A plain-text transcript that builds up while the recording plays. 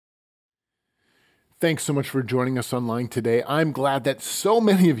Thanks so much for joining us online today. I'm glad that so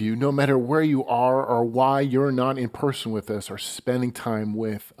many of you, no matter where you are or why you're not in person with us, are spending time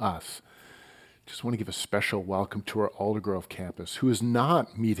with us. Just want to give a special welcome to our Aldergrove campus, who is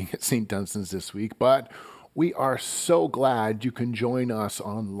not meeting at St. Dunstan's this week, but we are so glad you can join us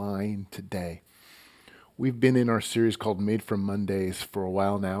online today. We've been in our series called Made for Mondays for a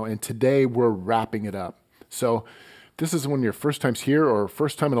while now, and today we're wrapping it up. So this is one of your first times here or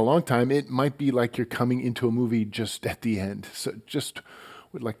first time in a long time. It might be like you're coming into a movie just at the end. So just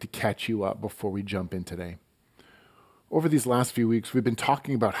would like to catch you up before we jump in today. Over these last few weeks, we've been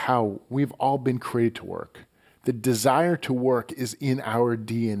talking about how we've all been created to work. The desire to work is in our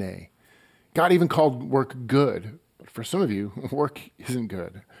DNA. God even called work good, but for some of you, work isn't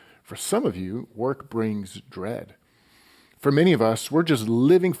good. For some of you, work brings dread. For many of us, we're just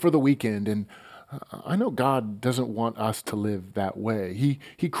living for the weekend, and I know God doesn't want us to live that way.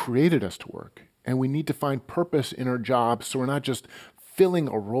 He created us to work, and we need to find purpose in our jobs so we're not just filling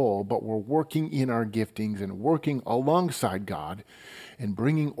a role, but we're working in our giftings and working alongside God and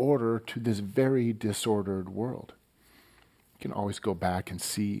bringing order to this very disordered world. You can always go back and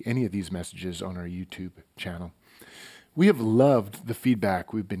see any of these messages on our YouTube channel. We have loved the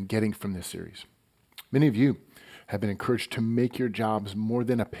feedback we've been getting from this series. Many of you have been encouraged to make your jobs more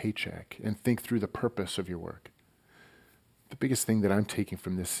than a paycheck and think through the purpose of your work. The biggest thing that I'm taking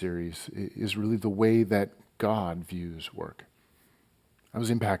from this series is really the way that God views work. I was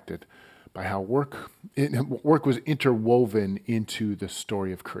impacted by how work was interwoven into the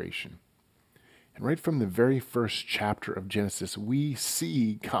story of creation. And right from the very first chapter of Genesis, we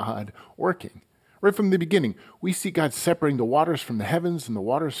see God working. Right from the beginning, we see God separating the waters from the heavens and the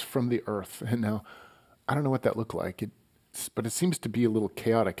waters from the earth. And now, I don't know what that looked like, but it seems to be a little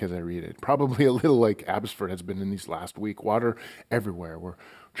chaotic as I read it. Probably a little like Abbotsford has been in these last week. Water everywhere. We're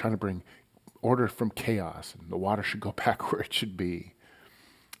trying to bring order from chaos, and the water should go back where it should be.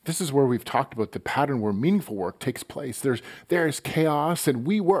 This is where we've talked about the pattern where meaningful work takes place. There's chaos, and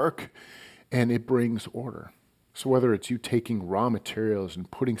we work, and it brings order. So whether it's you taking raw materials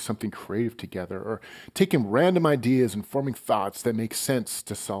and putting something creative together, or taking random ideas and forming thoughts that make sense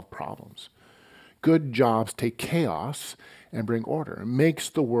to solve problems, good jobs take chaos and bring order. It makes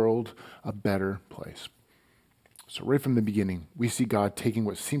the world a better place. So right from the beginning, we see God taking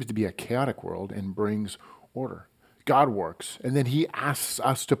what seems to be a chaotic world and brings order. God works, and then he asks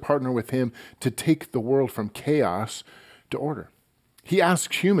us to partner with him to take the world from chaos to order. He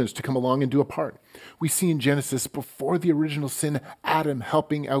asks humans to come along and do a part. We see in Genesis, before the original sin, Adam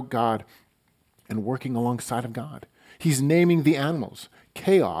helping out God and working alongside of God. He's naming the animals,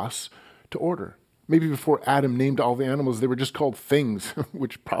 chaos to order. Maybe before Adam named all the animals, they were just called things,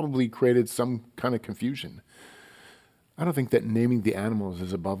 which probably created some kind of confusion. I don't think that naming the animals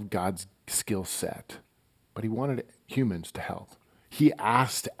is above God's skill set, but he wanted humans to help. He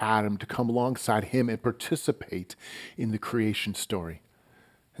asked Adam to come alongside him and participate in the creation story.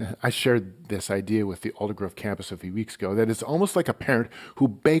 I shared this idea with the Aldergrove campus a few weeks ago, that it's almost like a parent who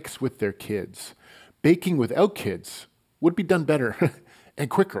bakes with their kids. Baking without kids would be done better and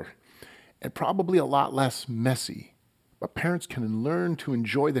quicker, and probably a lot less messy. But parents can learn to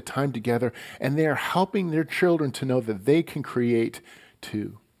enjoy the time together, and they are helping their children to know that they can create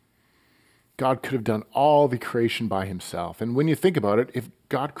too. God could have done all the creation by himself. And when you think about it, if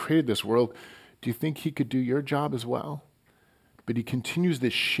God created this world, do you think he could do your job as well? But he continues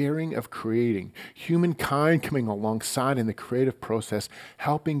this sharing of creating, humankind coming alongside in the creative process,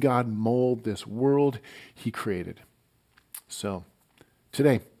 helping God mold this world he created. So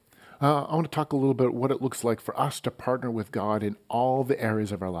today, I want to talk a little bit what it looks like for us to partner with God in all the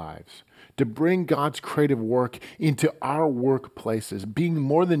areas of our lives, to bring God's creative work into our workplaces, being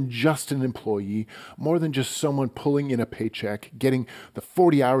more than just an employee, more than just someone pulling in a paycheck, getting the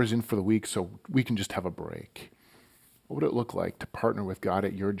 40 hours in for the week so we can just have a break. What would it look like to partner with God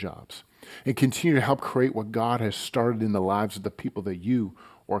at your jobs and continue to help create what God has started in the lives of the people that you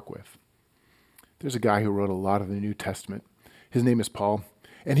work with? There's a guy who wrote a lot of the New Testament. His name is Paul.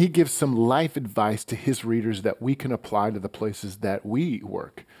 And he gives some life advice to his readers that we can apply to the places that we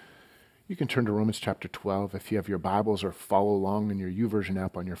work. You can turn to Romans chapter 12 if you have your Bibles, or follow along in your YouVersion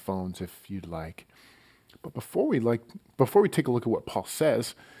app on your phones if you'd like. But before we take a look at what Paul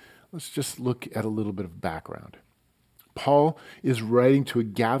says, let's just look at a little bit of background. Paul is writing to a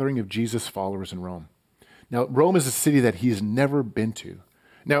gathering of Jesus followers in Rome. Now, Rome is a city that he's never been to.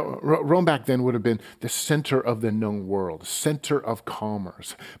 Now, Rome back then would have been the center of the known world, center of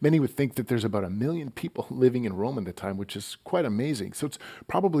commerce. Many would think that there's about 1 million people living in Rome at the time, which is quite amazing. So it's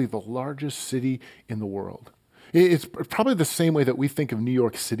probably the largest city in the world. It's probably the same way that we think of New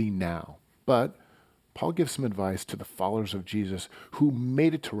York City now. But Paul gives some advice to the followers of Jesus who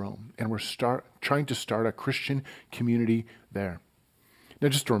made it to Rome and were trying to start a Christian community there. Now,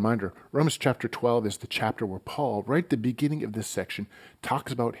 just a reminder, Romans chapter 12 is the chapter where Paul, right at the beginning of this section,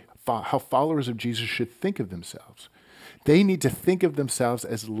 talks about how followers of Jesus should think of themselves. They need to think of themselves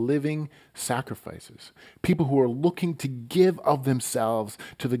as living sacrifices, people who are looking to give of themselves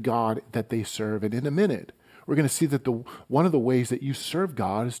to the God that they serve. And in a minute, we're going to see that one of the ways that you serve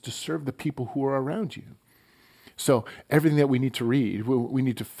God is to serve the people who are around you. So everything that we need to read, we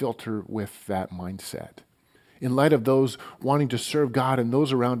need to filter with that mindset. In light of those wanting to serve God and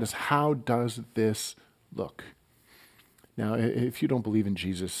those around us, how does this look? Now, if you don't believe in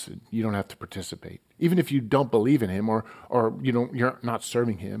Jesus, you don't have to participate. Even if you don't believe in him or you're not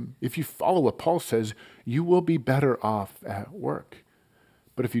serving him, if you follow what Paul says, you will be better off at work.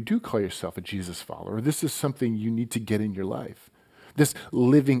 But if you do call yourself a Jesus follower, this is something you need to get in your life. This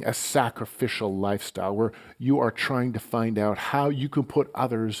living a sacrificial lifestyle where you are trying to find out how you can put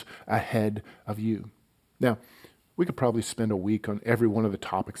others ahead of you. Now, we could probably spend a week on every one of the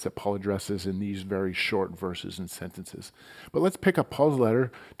topics that Paul addresses in these very short verses and sentences. But let's pick up Paul's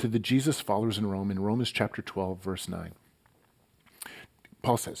letter to the Jesus followers in Rome in Romans chapter 12, verse 9.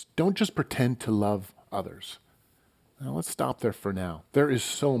 Paul says, don't just pretend to love others. Now let's stop there for now. There is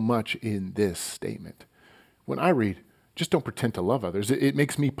so much in this statement. When I read, just don't pretend to love others, it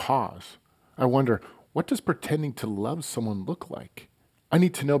makes me pause. I wonder, what does pretending to love someone look like? I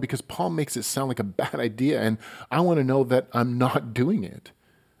need to know because Paul makes it sound like a bad idea, and I want to know that I'm not doing it.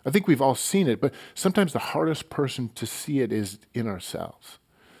 I think we've all seen it, but sometimes the hardest person to see it is in ourselves.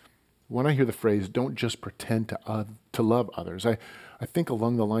 When I hear the phrase, don't just pretend to love others, I think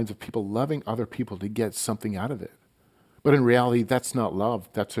along the lines of people loving other people to get something out of it. But in reality, that's not love.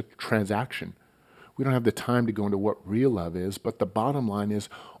 That's a transaction. We don't have the time to go into what real love is, but the bottom line is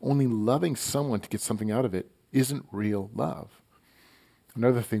only loving someone to get something out of it isn't real love.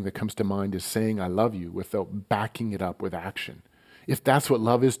 Another thing that comes to mind is saying I love you without backing it up with action. If that's what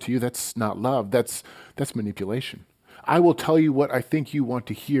love is to you, that's not love. That's manipulation. I will tell you what I think you want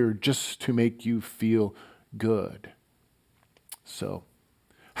to hear just to make you feel good. So,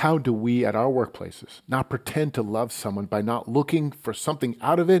 how do we at our workplaces not pretend to love someone by not looking for something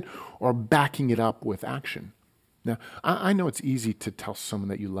out of it or backing it up with action? Now, I know it's easy to tell someone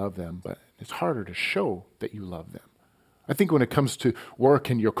that you love them, but it's harder to show that you love them. I think when it comes to work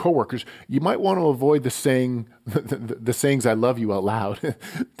and your coworkers, you might want to avoid the sayings "I love you" out loud.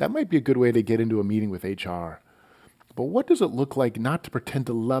 That might be a good way to get into a meeting with HR. But what does it look like not to pretend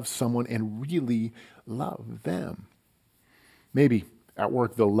to love someone and really love them? Maybe at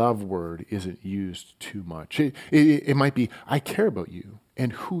work the love word isn't used too much. It might be, I care about you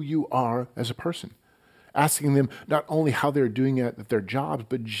and who you are as a person. Asking them not only how they're doing at their jobs,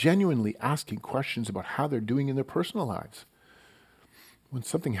 but genuinely asking questions about how they're doing in their personal lives. When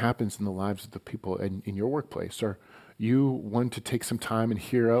something happens in the lives of the people in your workplace, are you one to take some time and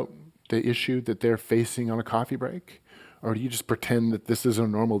hear out the issue that they're facing on a coffee break? Or do you just pretend that this is a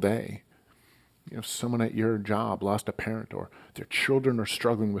normal day? Someone at your job lost a parent or their children are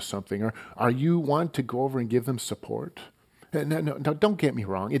struggling with something. Or are you one to go over and give them support? No, don't get me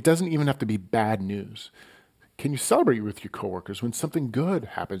wrong. It doesn't even have to be bad news. Can you celebrate with your coworkers when something good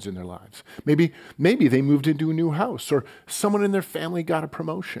happens in their lives? Maybe they moved into a new house, or someone in their family got a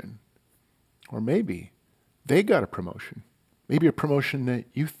promotion. Or maybe they got a promotion. Maybe a promotion that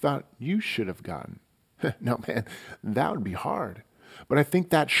you thought you should have gotten. No, man, that would be hard. But I think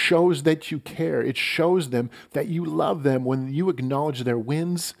that shows that you care. It shows them that you love them when you acknowledge their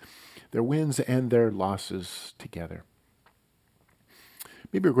wins and their losses together.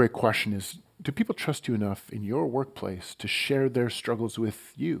 Maybe a great question is, do people trust you enough in your workplace to share their struggles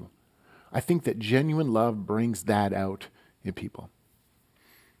with you? I think that genuine love brings that out in people.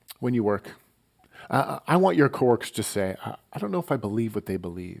 When you work, I want your coworkers to say, I don't know if I believe what they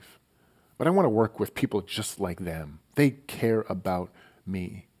believe, but I want to work with people just like them. They care about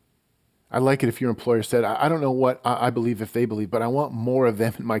me. I like it if your employer said, I don't know what I believe if they believe, but I want more of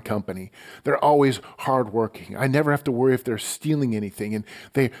them in my company. They're always hardworking. I never have to worry if they're stealing anything, and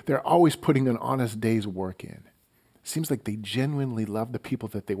they're always putting an honest day's work in. Seems like they genuinely love the people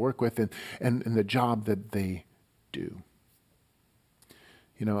that they work with and the job that they do.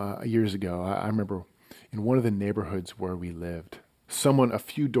 Years ago, I remember in one of the neighborhoods where we lived, someone a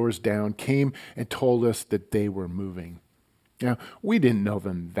few doors down came and told us that they were moving. Now, we didn't know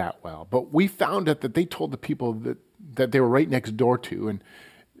them that well, but we found out that they told the people that they were right next door to and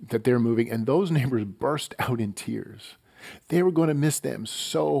that they were moving, and those neighbors burst out in tears. They were going to miss them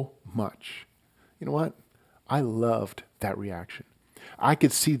so much. You know what? I loved that reaction. I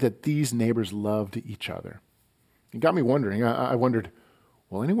could see that these neighbors loved each other. It got me wondering. I wondered,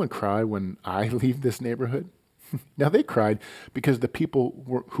 will anyone cry when I leave this neighborhood? Now, they cried because the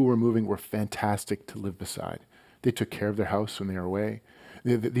people who were moving were fantastic to live beside. They took care of their house when they were away.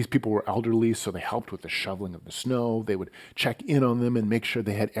 These people were elderly, so they helped with the shoveling of the snow. They would check in on them and make sure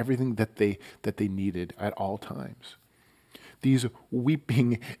they had everything that they needed at all times. These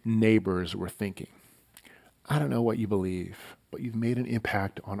weeping neighbors were thinking, I don't know what you believe, but you've made an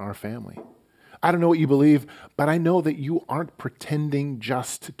impact on our family. I don't know what you believe, but I know that you aren't pretending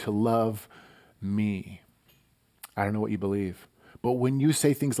just to love me. I don't know what you believe, but when you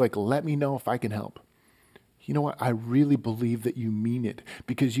say things like, let me know if I can help, you know what? I really believe that you mean it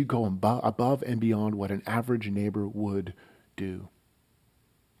because you go above and beyond what an average neighbor would do.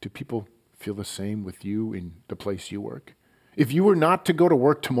 Do people feel the same with you in the place you work? If you were not to go to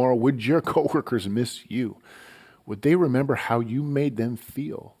work tomorrow, would your coworkers miss you? Would they remember how you made them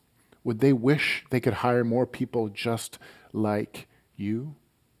feel? Would they wish they could hire more people just like you?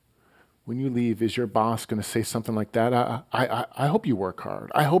 When you leave, is your boss going to say something like that? I hope you work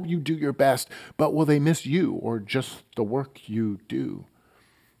hard. I hope you do your best. But will they miss you or just the work you do?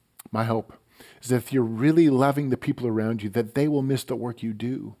 My hope is that if you're really loving the people around you, that they will miss the work you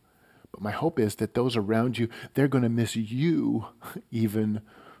do. But my hope is that those around you, they're going to miss you even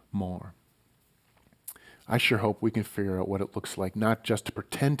more. I sure hope we can figure out what it looks like, not just to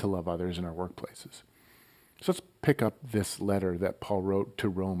pretend to love others in our workplaces. So let's pick up this letter that Paul wrote to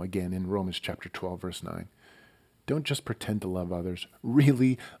Rome again in Romans chapter 12, verse 9. Don't just pretend to love others.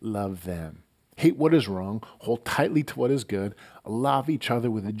 Really love them. Hate what is wrong. Hold tightly to what is good. Love each other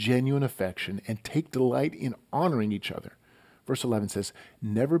with a genuine affection and take delight in honoring each other. Verse 11 says,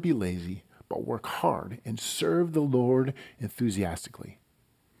 never be lazy, but work hard and serve the Lord enthusiastically.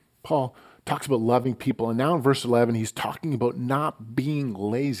 Paul talks about loving people, and now in verse 11, he's talking about not being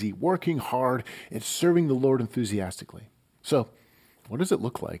lazy, working hard, and serving the Lord enthusiastically. So, what does it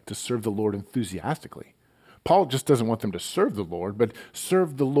look like to serve the Lord enthusiastically? Paul just doesn't want them to serve the Lord, but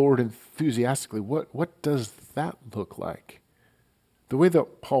serve the Lord enthusiastically. What does that look like? The way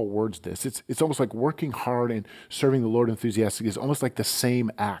that Paul words this, it's almost like working hard and serving the Lord enthusiastically is almost like the same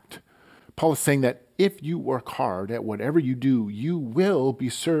act. Paul is saying that if you work hard at whatever you do, you will be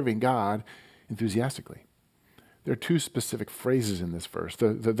serving God enthusiastically. There are two specific phrases in this verse.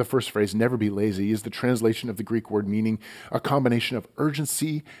 The first phrase, never be lazy, is the translation of the Greek word meaning a combination of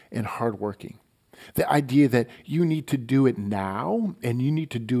urgency and hardworking. The idea that you need to do it now and you need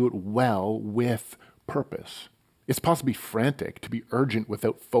to do it well with purpose. It's possible to be frantic, to be urgent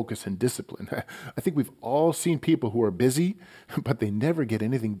without focus and discipline. I think we've all seen people who are busy, but they never get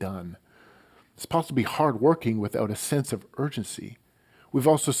anything done. It's possible to be hardworking without a sense of urgency. We've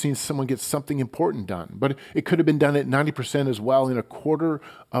also seen someone get something important done, but it could have been done at 90% as well in a quarter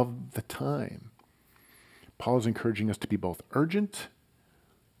of the time. Paul is encouraging us to be both urgent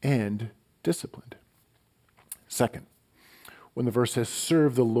and disciplined. Second, when the verse says,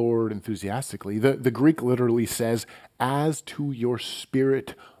 serve the Lord enthusiastically, the Greek literally says, as to your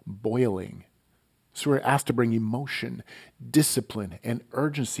spirit boiling. So we're asked to bring emotion, discipline, and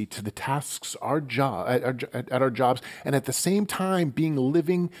urgency to the tasks at our jobs, and at the same time being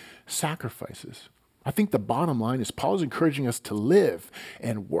living sacrifices. I think the bottom line is Paul is encouraging us to live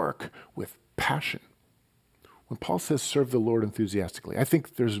and work with passion. When Paul says serve the Lord enthusiastically, I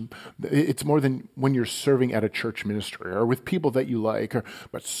think it's more than when you're serving at a church ministry or with people that you like,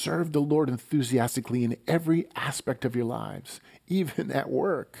 but serve the Lord enthusiastically in every aspect of your lives, even at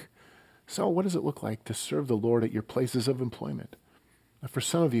work. So what does it look like to serve the Lord at your places of employment? Now, for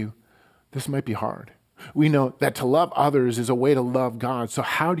some of you, this might be hard. We know that to love others is a way to love God. So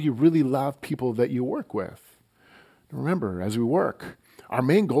how do you really love people that you work with? Remember, as we work, our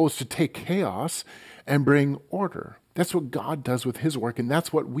main goal is to take chaos and bring order. That's what God does with his work, and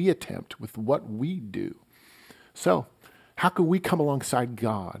that's what we attempt with what we do. So, how can we come alongside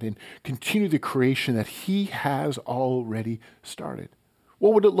God and continue the creation that he has already started?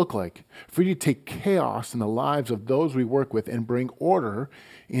 What would it look like for you to take chaos in the lives of those we work with and bring order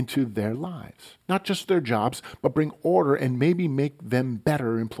into their lives? Not just their jobs, but bring order and maybe make them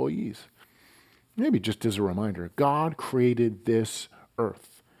better employees. Maybe just as a reminder, God created this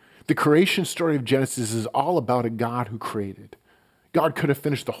earth. The creation story of Genesis is all about a God who created. God could have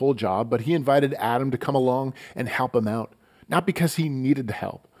finished the whole job, but he invited Adam to come along and help him out. Not because he needed the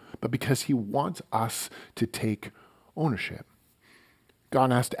help, but because he wants us to take ownership.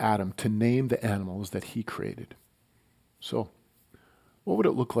 God asked Adam to name the animals that he created. So, what would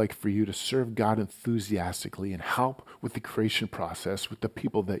it look like for you to serve God enthusiastically and help with the creation process with the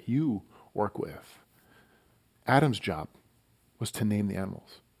people that you work with? Adam's job was to name the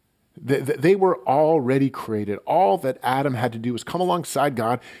animals. They were already created. All that Adam had to do was come alongside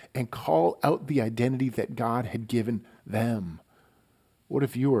God and call out the identity that God had given them. What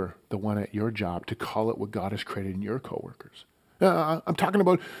if you were the one at your job to call it what God has created in your coworkers? I'm talking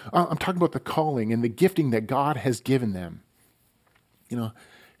about the calling and the gifting that God has given them.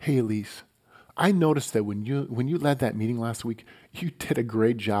 Hey Elise, I noticed that when you led that meeting last week, you did a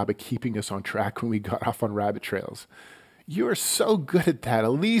great job at keeping us on track when we got off on rabbit trails. You are so good at that.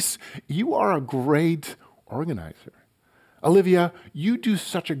 Elise, you are a great organizer. Olivia, you do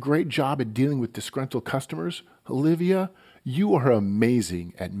such a great job at dealing with disgruntled customers. Olivia, you are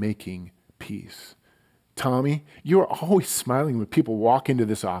amazing at making peace. Tommy, you are always smiling when people walk into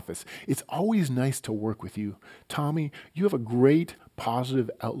this office. It's always nice to work with you. Tommy, you have a great positive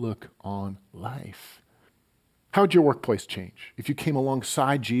outlook on life. How would your workplace change if you came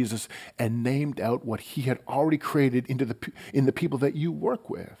alongside Jesus and named out what he had already created in the people that you work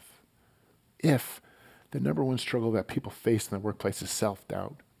with? If the number one struggle that people face in the workplace is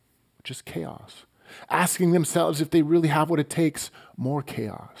self-doubt, which is chaos, asking themselves if they really have what it takes, more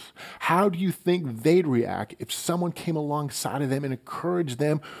chaos. How do you think they'd react if someone came alongside of them and encouraged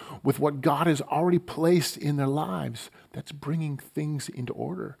them with what God has already placed in their lives that's bringing things into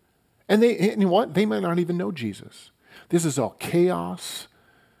order? And you know what? They might not even know Jesus. This is all chaos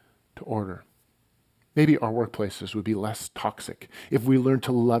to order. Maybe our workplaces would be less toxic if we learned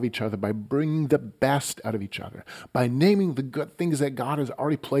to love each other by bringing the best out of each other, by naming the good things that God has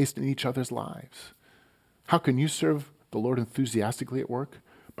already placed in each other's lives. How can you serve the Lord enthusiastically at work?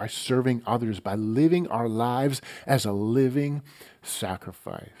 By serving others, by living our lives as a living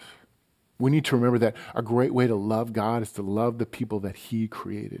sacrifice. We need to remember that a great way to love God is to love the people that he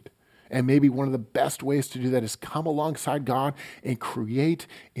created. And maybe one of the best ways to do that is come alongside God and create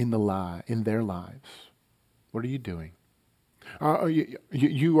in their lives. What are you doing?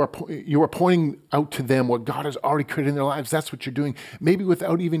 You are pointing out to them what God has already created in their lives. That's what you're doing, maybe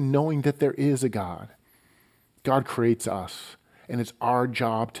without even knowing that there is a God. God creates us, and it's our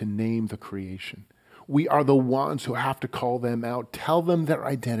job to name the creation. We are the ones who have to call them out, tell them their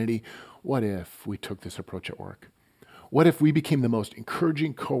identity. What if we took this approach at work? What if we became the most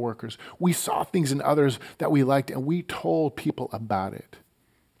encouraging coworkers? We saw things in others that we liked and we told people about it.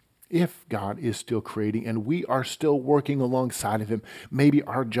 If God is still creating and we are still working alongside of him, maybe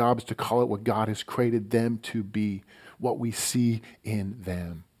our job is to call it what God has created them to be, what we see in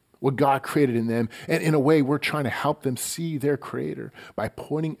them, what God created in them. And in a way, we're trying to help them see their creator by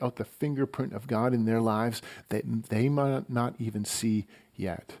pointing out the fingerprint of God in their lives that they might not even see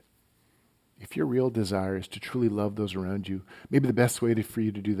yet. If your real desire is to truly love those around you, maybe the best way for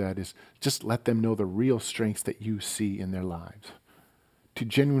you to do that is just let them know the real strengths that you see in their lives. To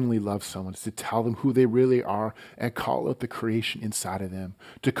genuinely love someone is to tell them who they really are and call out the creation inside of them.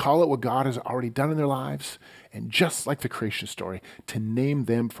 To call out what God has already done in their lives, and just like the creation story, to name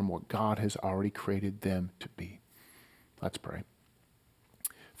them from what God has already created them to be. Let's pray.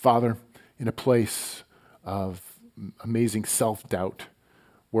 Father, in a place of amazing self-doubt,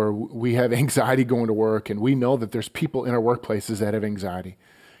 where we have anxiety going to work and we know that there's people in our workplaces that have anxiety.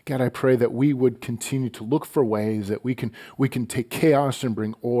 God, I pray that we would continue to look for ways that we can take chaos and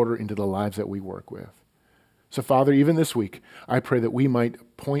bring order into the lives that we work with. So Father, even this week, I pray that we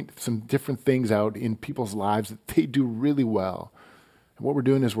might point some different things out in people's lives that they do really well. And what we're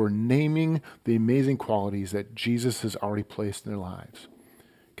doing is we're naming the amazing qualities that Jesus has already placed in their lives.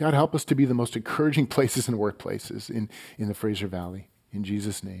 God, help us to be the most encouraging places and workplaces in the Fraser Valley. In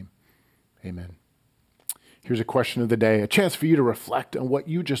Jesus' name, amen. Here's a question of the day, a chance for you to reflect on what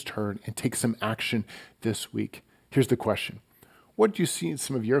you just heard and take some action this week. Here's the question. What do you see in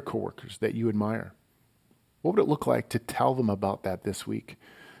some of your coworkers that you admire? What would it look like to tell them about that this week?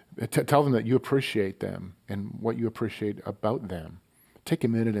 Tell them that you appreciate them and what you appreciate about them. Take a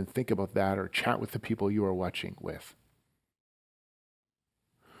minute and think about that, or chat with the people you are watching with.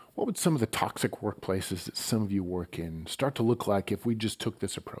 What would some of the toxic workplaces that some of you work in start to look like if we just took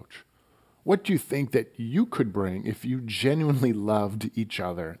this approach? What do you think that you could bring if you genuinely loved each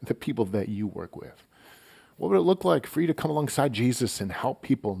other, the people that you work with? What would it look like for you to come alongside Jesus and help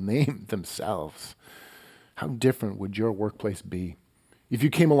people name themselves? How different would your workplace be if you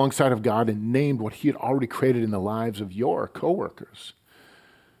came alongside of God and named what he had already created in the lives of your coworkers?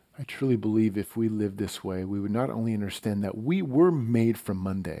 I truly believe if we lived this way, we would not only understand that we were made from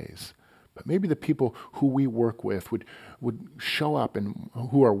Mondays, but maybe the people who we work with would show up and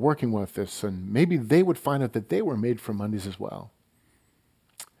who are working with us, and maybe they would find out that they were made from Mondays as well.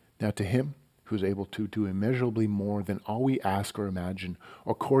 Now to him who is able to do immeasurably more than all we ask or imagine,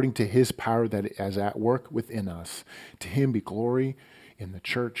 according to his power that is at work within us. To him be glory in the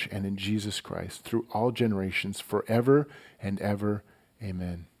church and in Jesus Christ through all generations, forever and ever.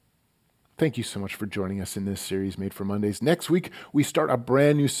 Amen. Thank you so much for joining us in this series, Made for Mondays. Next week, we start a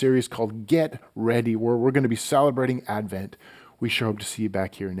brand new series called Get Ready, where we're going to be celebrating Advent. We sure hope to see you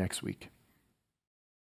back here next week.